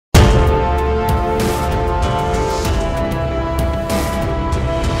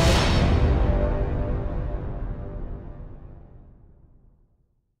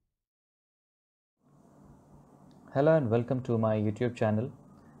Hello and welcome to my YouTube channel.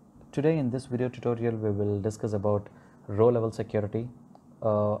 Today in this video tutorial we will discuss about row level security. I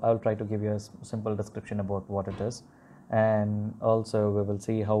will try to give you a simple description about what it is, and also we will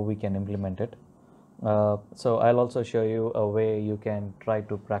see how we can implement it. So I'll also show you a way you can try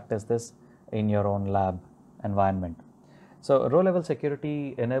to practice this in your own lab environment. So row level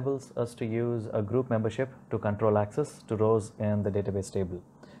security enables us to use a group membership to control access to rows in the database table.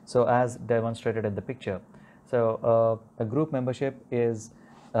 So as demonstrated in the picture, a group membership is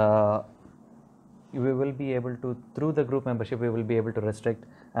we will be able to, through the group membership, we will be able to restrict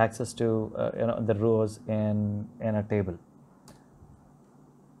access to the rows in a table.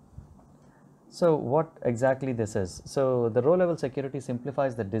 So what exactly this is? So the row level security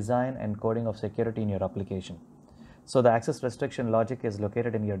simplifies the design and coding of security in your application. So the access restriction logic is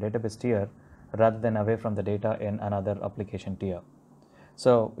located in your database tier rather than away from the data in another application tier.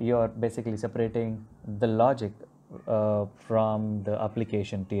 So you're basically separating the logic from the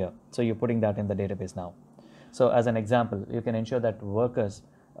application tier. So you're putting that in the database now. So as an example, you can ensure that workers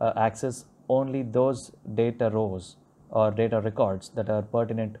access only those data rows or data records that are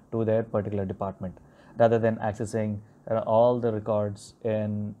pertinent to their particular department, rather than accessing all the records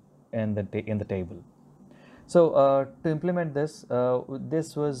in the table. So to implement this,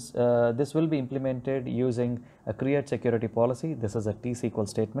 this will be implemented using a create security policy. This is a T-SQL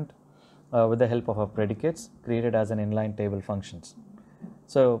statement with the help of our predicates created as an inline table functions.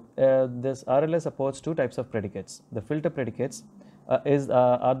 So this RLS supports two types of predicates. The filter predicates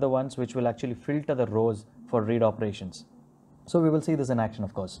are the ones which will actually filter the rows for read operations. So we will see this in action,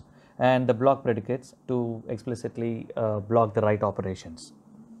 of course, and the block predicates to explicitly block the write operations.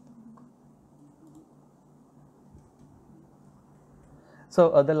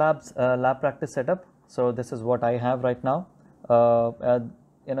 So the lab practice setup. So this is what I have right now.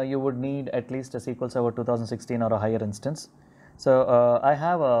 You would need at least a SQL Server 2016 or a higher instance. So I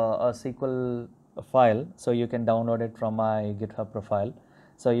have a SQL file, so you can download it from my GitHub profile.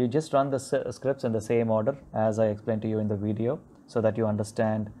 So you just run the scripts in the same order as I explained to you in the video, so that you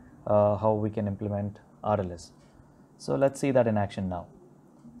understand how we can implement RLS. So let's see that in action now.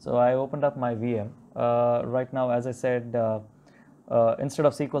 So I opened up my VM. Right now, as I said, instead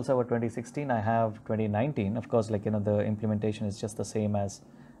of SQL Server 2016, I have 2019. Of course, the implementation is just the same as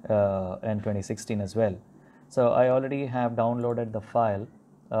in 2016 as well. So I already have downloaded the file,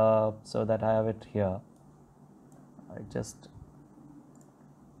 so that I have it here. I just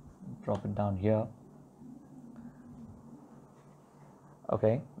drop it down here.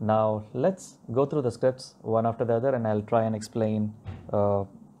 Okay, now let's go through the scripts one after the other, and I'll try and explain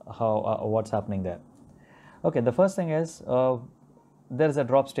what's happening there. Okay, the first thing is there is a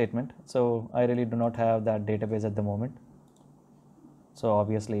drop statement. So I really do not have that database at the moment. So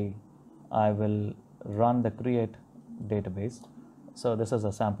obviously I will run the create database. So this is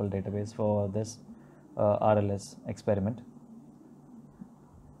a sample database for this RLS experiment.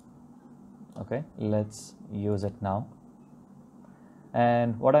 Okay, let's use it now.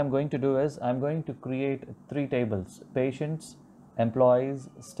 And what I'm going to do is I'm going to create three tables: patients, employees,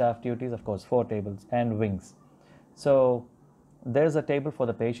 staff duties, of course 4 tables, and wings. So there's a table for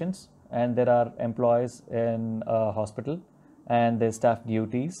the patients, and there are employees in a hospital, and there's staff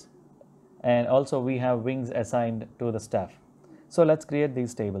duties, and also we have wings assigned to the staff. So let's create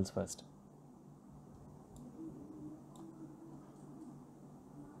these tables first.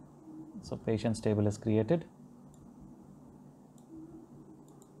 So patients table is created,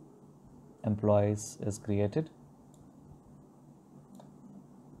 employees is created,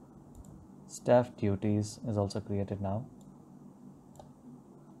 staff duties is also created now,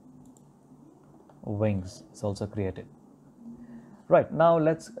 wings is also created. Right, now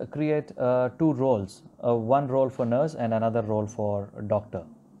let's create 2 roles, one role for nurse and another role for doctor.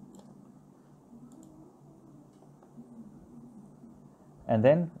 And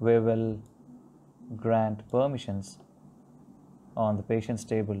then we will grant permissions on the patients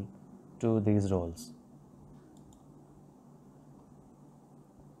table to these roles.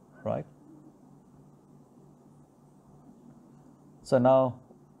 Right. So now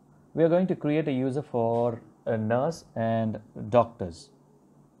we are going to create a user for a nurse and doctors.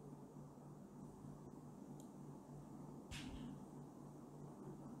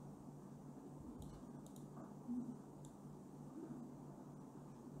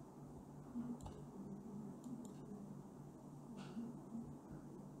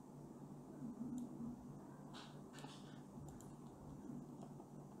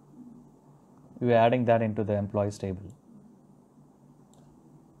 We are adding that into the employees table.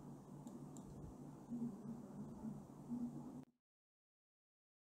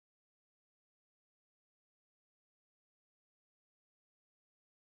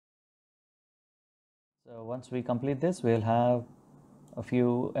 So once we complete this, we'll have a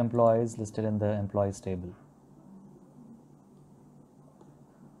few employees listed in the employees table.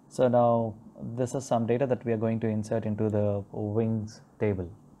 So now this is some data that we are going to insert into the wings table.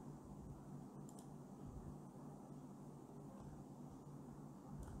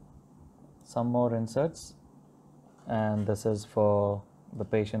 Some more inserts, and this is for the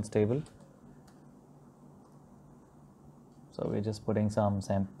patients table. So we're just putting some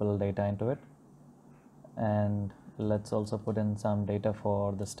sample data into it, and let's also put in some data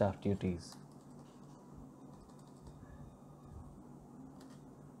for the staff duties.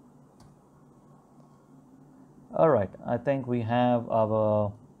 All right, I think we have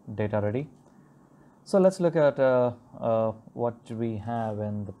our data ready. So let's look at what we have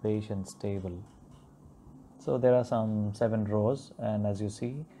in the patients table. So there are some 7 rows, and as you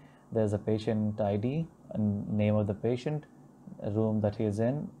see, there's a patient ID, a name of the patient, a room that he is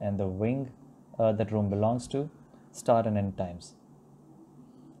in, and the wing that room belongs to, start and end times.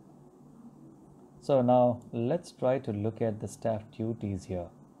 So now let's try to look at the staff duties here.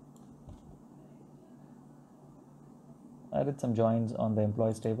 I did some joins on the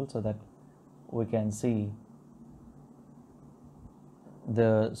employees table so that we can see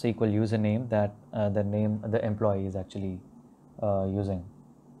the SQL username that the employee is actually using,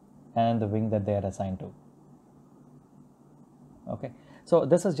 and the wing that they are assigned to. Okay, so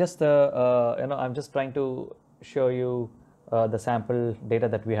this is just the I'm just trying to show you the sample data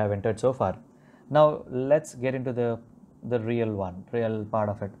that we have entered so far. Now let's get into the real part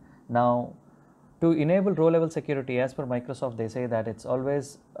of it. Now, to enable row level security, as per Microsoft, they say that it's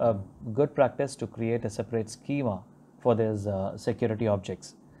always a good practice to create a separate schema for these security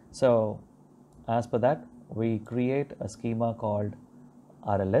objects. So as per that, we create a schema called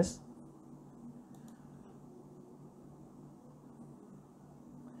RLS.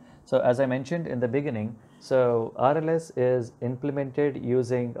 So as I mentioned in the beginning, so RLS is implemented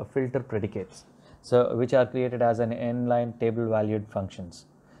using a filter predicates, so which are created as an inline table valued functions.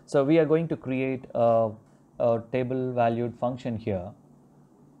 So we are going to create a table valued function here.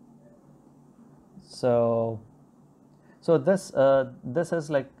 So this is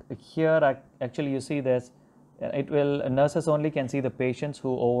like here, actually you see this, it will, nurses only can see the patients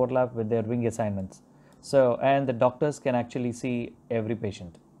who overlap with their wing assignments. So, and the doctors can actually see every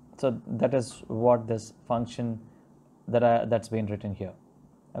patient. So that is what this function that's been written here.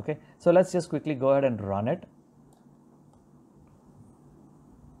 Okay, so let's just quickly go ahead and run it.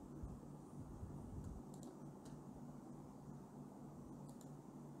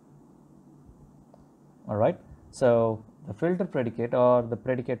 All right, so the filter predicate or the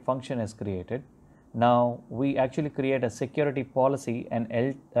predicate function is created. Now we actually create a security policy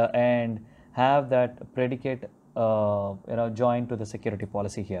and have that predicate joined to the security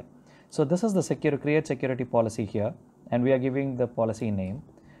policy here. So this is the create security policy here, and we are giving the policy name.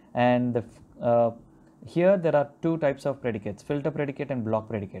 And here there are 2 types of predicates: filter predicate and block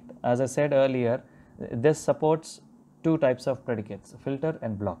predicate. As I said earlier, this supports 2 types of predicates: filter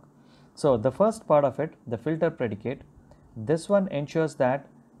and block. So the first part of it, the filter predicate, this one ensures that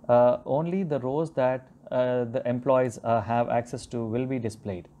only the rows that the employees have access to will be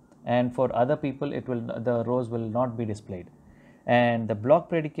displayed, and for other people the rows will not be displayed. And the block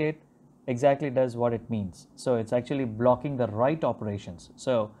predicate exactly does what it means. So it's actually blocking the write operations.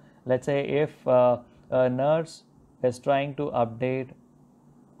 So let's say if a nurse is trying to update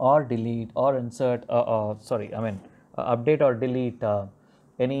or delete or insert update or delete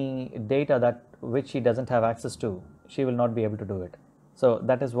any data that which she doesn't have access to, she will not be able to do it. So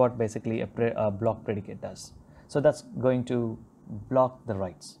that is what basically a block predicate does. So that's going to block the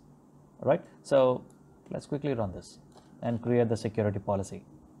writes. All right, so let's quickly run this and create the security policy.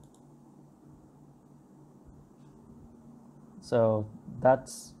 So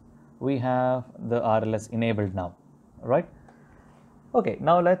that's, we have the RLS enabled now, right? Okay,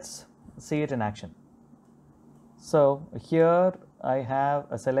 now let's see it in action. So here I have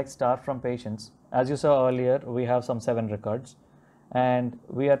a select star from patients. As you saw earlier, we have some 7 records, and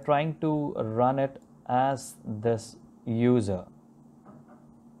we are trying to run it as this user.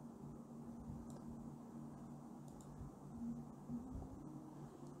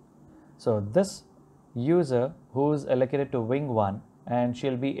 So this user who is allocated to wing 1, and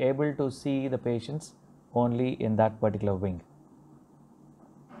she'll be able to see the patients only in that particular wing.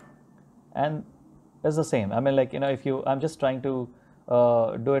 And it's the same. I mean, like, if you, I'm just trying to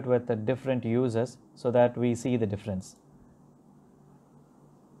do it with the different users so that we see the difference.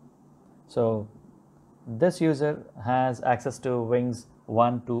 So this user has access to wings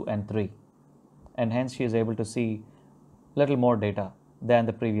 1, 2, and 3, and hence she is able to see little more data than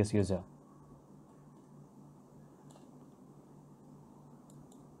the previous user.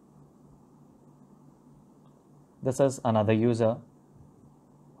 This is another user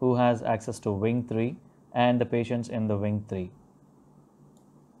who has access to wing 3 and the patients in the wing 3.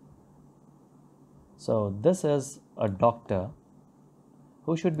 So this is a doctor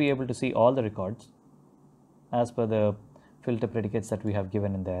who should be able to see all the records as per the filter predicates that we have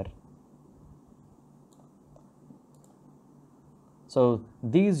given in there. So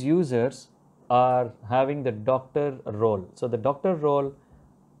these users are having the doctor role. So the doctor role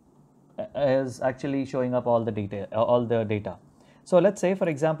is actually showing up all the data. So let's say, for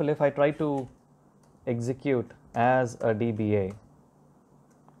example, if I try to execute as a DBA,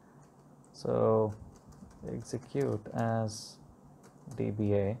 so execute as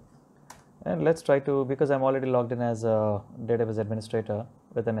DBA, and let's try to, because I'm already logged in as a database administrator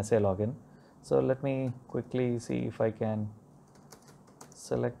with an SA login. So let me quickly see if I can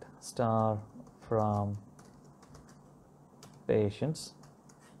select star from patients.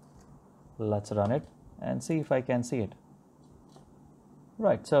 Let's run it and see if I can see it.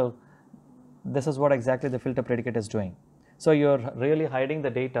 Right, so this is what exactly the filter predicate is doing. So you're really hiding the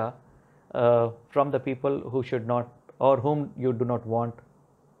data from the people who should not, or whom you do not want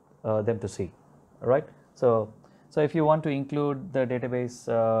them to see, right? So if you want to include the database,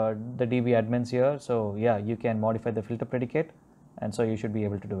 the DB admins here, so yeah, you can modify the filter predicate, and so you should be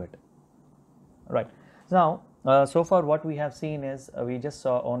able to do it, right? Now, so far what we have seen is we just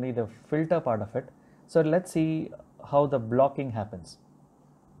saw only the filter part of it. So let's see how the blocking happens.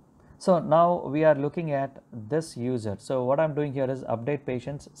 So now we are looking at this user. So what I'm doing here is update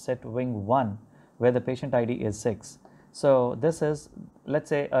patients set wing 1 where the patient ID is 6. So this is, let's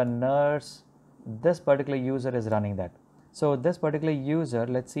say, a nurse. This particular user is running that. So this particular user,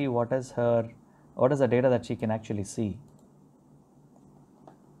 let's see what is the data that she can actually see.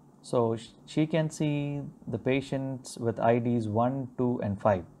 So she can see the patients with IDs 1, 2 and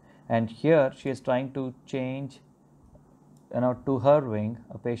 5, and here she is trying to change to her wing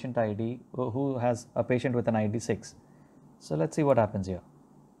a patient ID who has a patient with an ID 6. So let's see what happens here.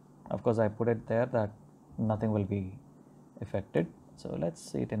 Of course, I put it there that nothing will be affected. So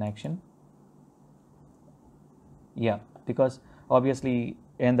let's see it in action. Yeah, because obviously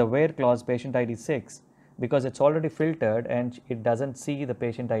in the where clause patient ID 6, because it's already filtered and it doesn't see the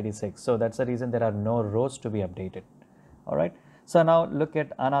patient ID 6. So that's the reason there are no rows to be updated. All right. So now look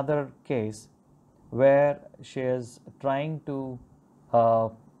at another case where she is trying to,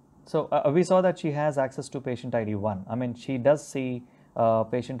 we saw that she has access to patient ID 1. I mean, she does see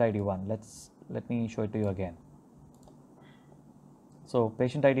patient ID 1. Let me show it to you again. So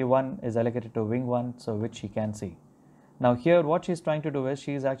patient ID 1 is allocated to wing 1, so which she can see. Now here what she is trying to do is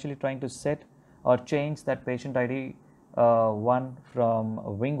she is actually trying to set or change that patient ID 1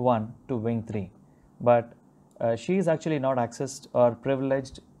 from wing 1 to wing 3, but she is actually not accessed or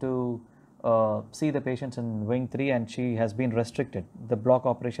privileged to see the patients in wing 3, and she has been restricted. The block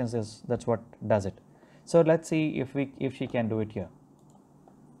operations that's what does it. So let's see if she can do it here.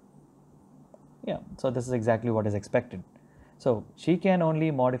 Yeah, so this is exactly what is expected. So she can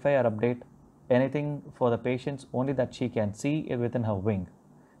only modify or update anything for the patients only that she can see within her wing,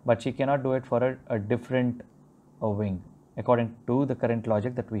 but she cannot do it for a different wing according to the current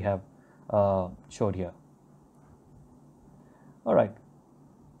logic that we have showed here. All right,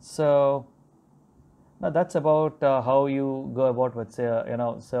 so now that's about how you go about with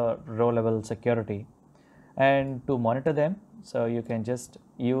row level security, and to monitor them, so you can just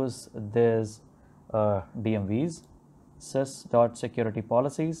use this DMVs, sys.security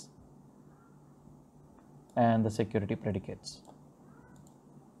policies, and the security predicates.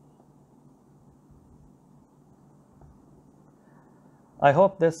 I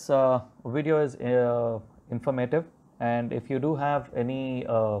hope this video is informative, and if you do have any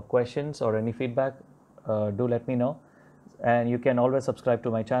questions or any feedback, do let me know, and you can always subscribe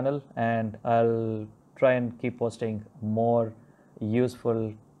to my channel, and I'll try and keep posting more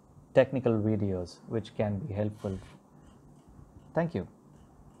useful technical videos which can be helpful. Thank you.